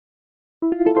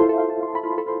Welcome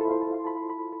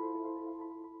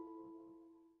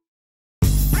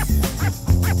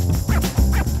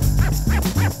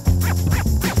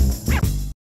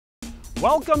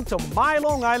to My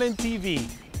Long Island TV.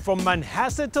 From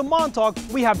Manhasset to Montauk,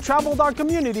 we have traveled our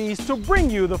communities to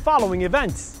bring you the following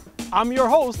events. I'm your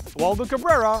host, Waldo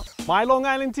Cabrera. My Long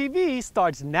Island TV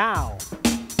starts now.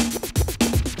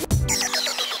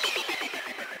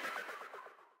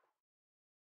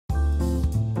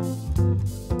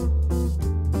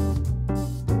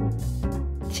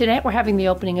 Tonight we're having the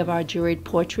opening of our Juried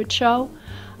Portrait Show.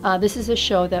 This is a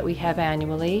show that we have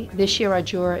annually. This year our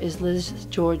juror is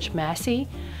Masi.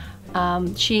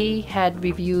 She had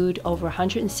reviewed over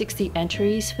 160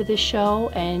 entries for this show,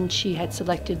 and she had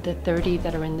selected the 30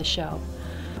 that are in the show.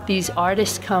 These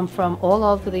artists come from all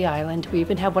over the island. We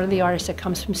even have one of the artists that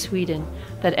comes from Sweden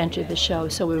that entered the show,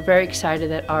 so we're very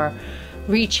excited that our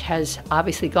reach has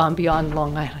obviously gone beyond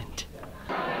Long Island.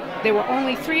 There were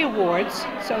only 3 awards,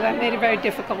 so that made it very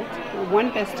difficult.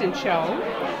 One Best in Show,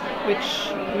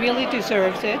 which really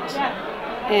deserves it,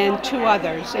 and 2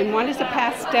 others. And one is a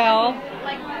pastel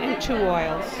and 2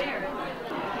 oils.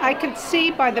 I could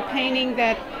see by the painting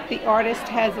that the artist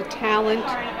has a talent,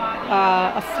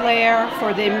 a flair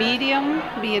for their medium,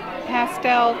 be it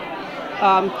pastel,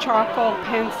 charcoal,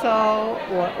 pencil,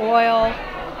 or oil.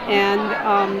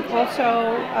 And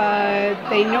also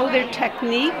they know their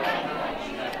technique.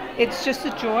 It's just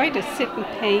a joy to sit and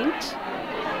paint.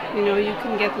 You know, you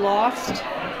can get lost,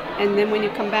 and then when you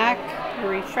come back,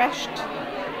 you're refreshed,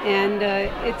 and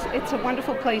it's a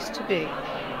wonderful place to be.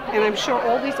 And I'm sure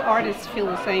all these artists feel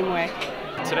the same way.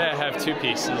 Today I have 2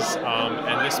 pieces,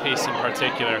 and this piece in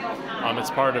particular,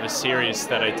 it's part of a series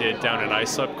that I did down in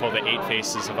Islip called the 8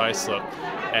 Faces of Islip,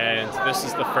 and this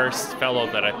is the first fellow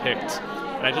that I picked.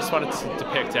 And I just wanted to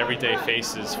depict everyday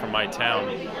faces from my town.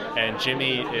 And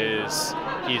Jimmy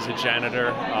he's a janitor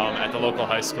at the local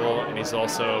high school, and he's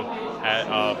also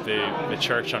at the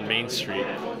church on Main Street.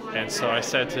 And so I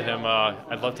said to him,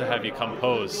 I'd love to have you come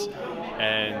pose.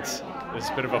 And there's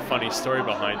a bit of a funny story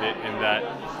behind it in that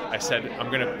I said, I'm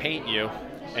going to paint you,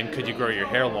 and could you grow your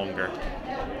hair longer?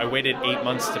 I waited 8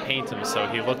 months to paint him, so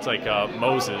he looked like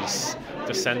Moses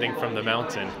descending from the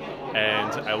mountain.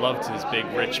 And I loved his big,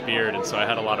 rich beard, and so I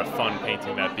had a lot of fun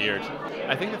painting that beard.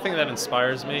 I think the thing that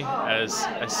inspires me, as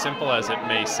simple as it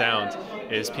may sound,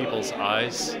 is people's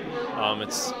eyes.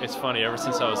 It's funny, ever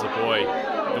since I was a boy,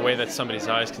 the way that somebody's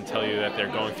eyes can tell you that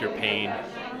they're going through pain,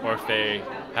 or if they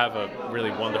have a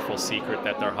really wonderful secret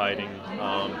that they're hiding.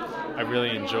 I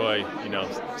really enjoy,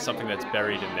 something that's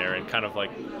buried in there and kind of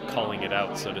like calling it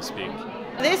out, so to speak.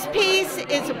 This piece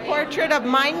is a portrait of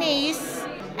my niece,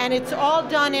 and it's all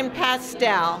done in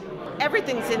pastel.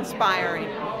 Everything's inspiring.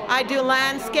 I do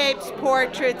landscapes,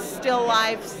 portraits, still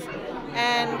lifes,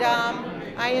 and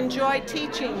I enjoy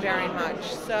teaching very much.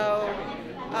 So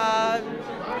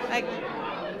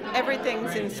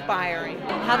everything's inspiring.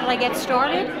 How did I get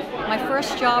started? My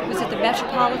first job was at the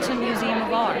Metropolitan Museum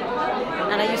of Art.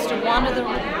 And I used to wander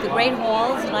the great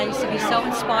halls, and I used to be so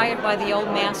inspired by the old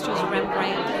masters,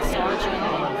 Rembrandt, Sargent,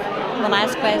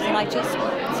 Velázquez, and I just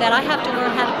said, I have to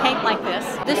learn how to paint like this.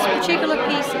 This particular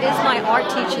piece is my art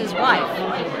teacher's wife.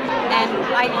 And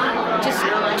I just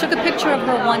took a picture of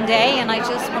her one day, and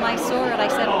when I saw it, I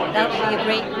said, that would be a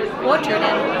great portrait.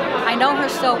 And I know her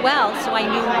so well, so I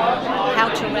knew how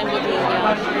to render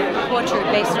the portrait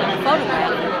based on the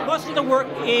photograph. Most of the work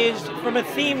is from a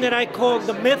theme that I call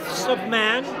the myths of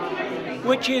man,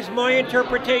 which is my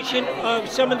interpretation of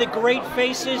some of the great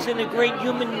faces and the great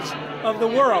humans of the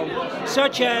world,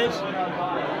 such as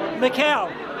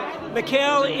McEvoy.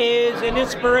 McEvoy is an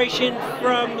inspiration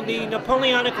from the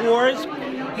Napoleonic Wars.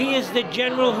 He is the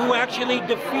general who actually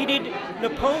defeated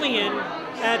Napoleon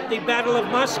at the Battle of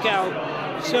Moscow.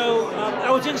 So I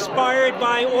was inspired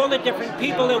by all the different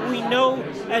people that we know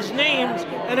as names,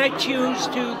 and I choose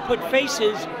to put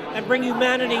faces and bring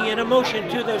humanity and emotion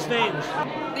to those names.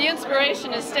 The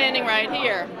inspiration is standing right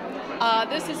here.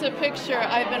 This is a picture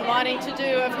I've been wanting to do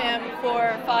of him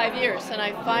for 5 years, and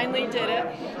I finally did it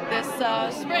this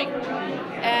spring.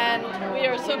 And we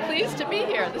are so pleased to be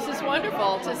here. This is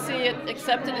wonderful to see it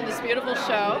accepted in this beautiful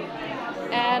show.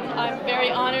 And I'm very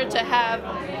honored to have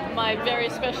my very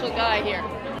special guy here.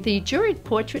 The Juried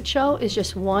Portrait Show is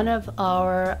just one of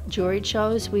our juried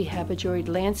shows. We have a juried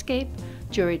landscape,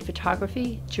 juried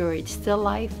photography, juried still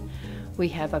life. We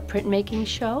have a printmaking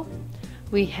show.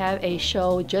 We have a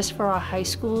show just for our high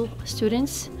school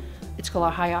students. It's called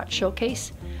our High Art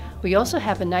Showcase. We also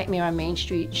have a Nightmare on Main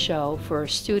Street show for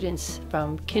students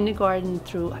from kindergarten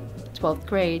through 12th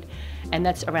grade, and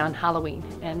that's around Halloween,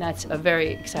 and that's a very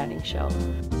exciting show.